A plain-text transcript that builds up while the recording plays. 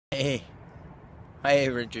Hey, hi,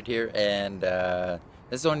 Richard here, and this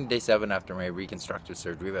is only day 7 after my reconstructive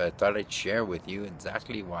surgery, but I thought I'd share with you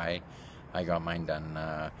exactly why I got mine done.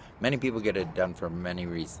 Many people get it done for many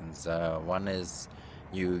reasons. One is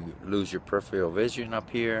you lose your peripheral vision up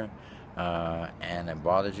here, and it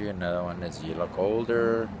bothers you. Another one is you look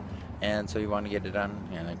older, and so you want to get it done.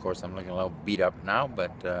 And of course, I'm looking a little beat up now,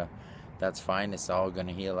 but that's fine. It's all going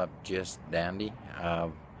to heal up just dandy.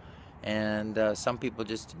 And some people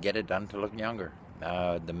just get it done to look younger.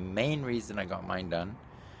 The main reason I got mine done,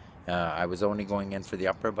 I was only going in for the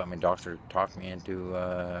upper, but my doctor talked me into,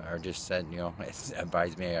 or just said,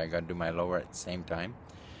 advised me I got to do my lower at the same time,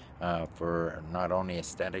 for not only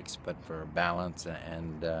aesthetics, but for balance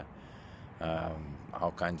and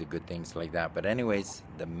all kinds of good things like that. But anyways,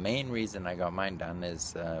 the main reason I got mine done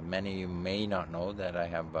is many of you may not know that I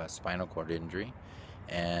have a spinal cord injury,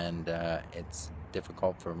 and it's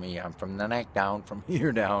difficult for me. I'm from the neck down, from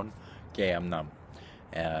here down. Okay, I'm numb.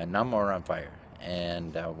 Numb or on fire.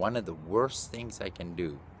 And one of the worst things I can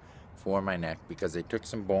do for my neck, because they took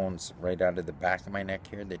some bones right out of the back of my neck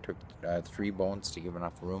here. They took 3 bones to give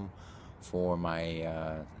enough room for my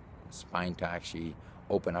spine to actually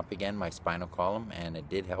open up again, my spinal column, and it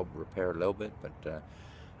did help repair a little bit, but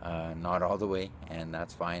not all the way, and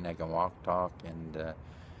that's fine. I can walk, talk,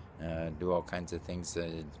 and do all kinds of things,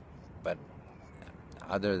 but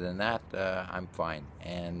other than that, I'm fine.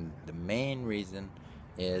 And the main reason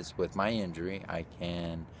is, with my injury, I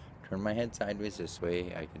can turn my head sideways this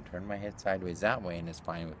way, I can turn my head sideways that way, and it's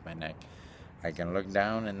fine with my neck. I can look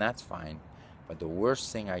down, and that's fine. But the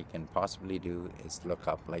worst thing I can possibly do is look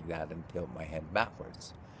up like that and tilt my head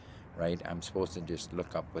backwards, right? I'm supposed to just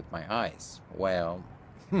look up with my eyes. Well,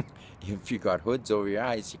 if you got hoods over your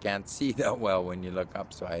eyes, you can't see that well when you look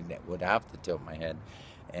up, so I would have to tilt my head.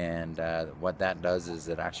 And what that does is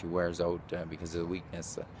it actually wears out, because of the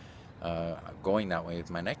weakness going that way with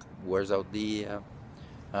my neck, wears out the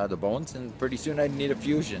bones, and pretty soon I'd need a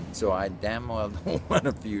fusion. So I damn well don't want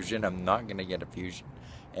a fusion. I'm not going to get a fusion.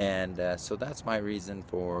 And so that's my reason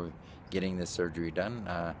for getting this surgery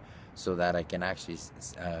done, so that I can actually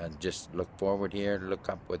just look forward here, look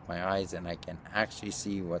up with my eyes, and I can actually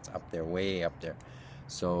see what's up there, way up there.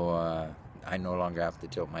 So I no longer have to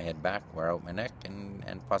tilt my head back, wear out my neck,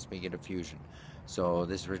 and possibly get a fusion. So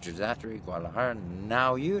this is Richard Szachury, Guadalajara.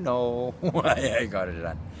 Now you know why I got it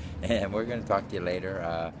done. And we're going to talk to you later.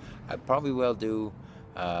 I probably will do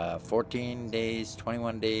 14 days,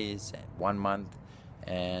 21 days, 1 month,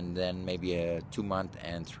 and then maybe a 2-month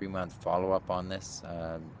and 3-month follow-up on this,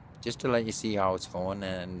 just to let you see how it's going,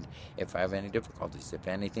 and if I have any difficulties. If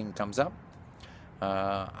anything comes up,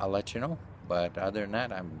 I'll let you know. But other than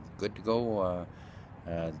that, I'm good to go.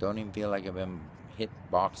 Don't even feel like I've been hit,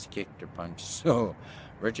 box, kicked, or punched. So,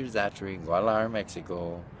 Richard Szachury, Guadalajara,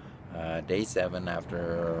 Mexico, day 7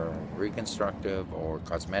 after reconstructive or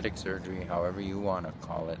cosmetic surgery, however you want to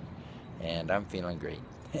call it. And I'm feeling great.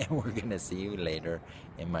 And we're going to see you later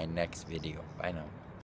in my next video. Bye now.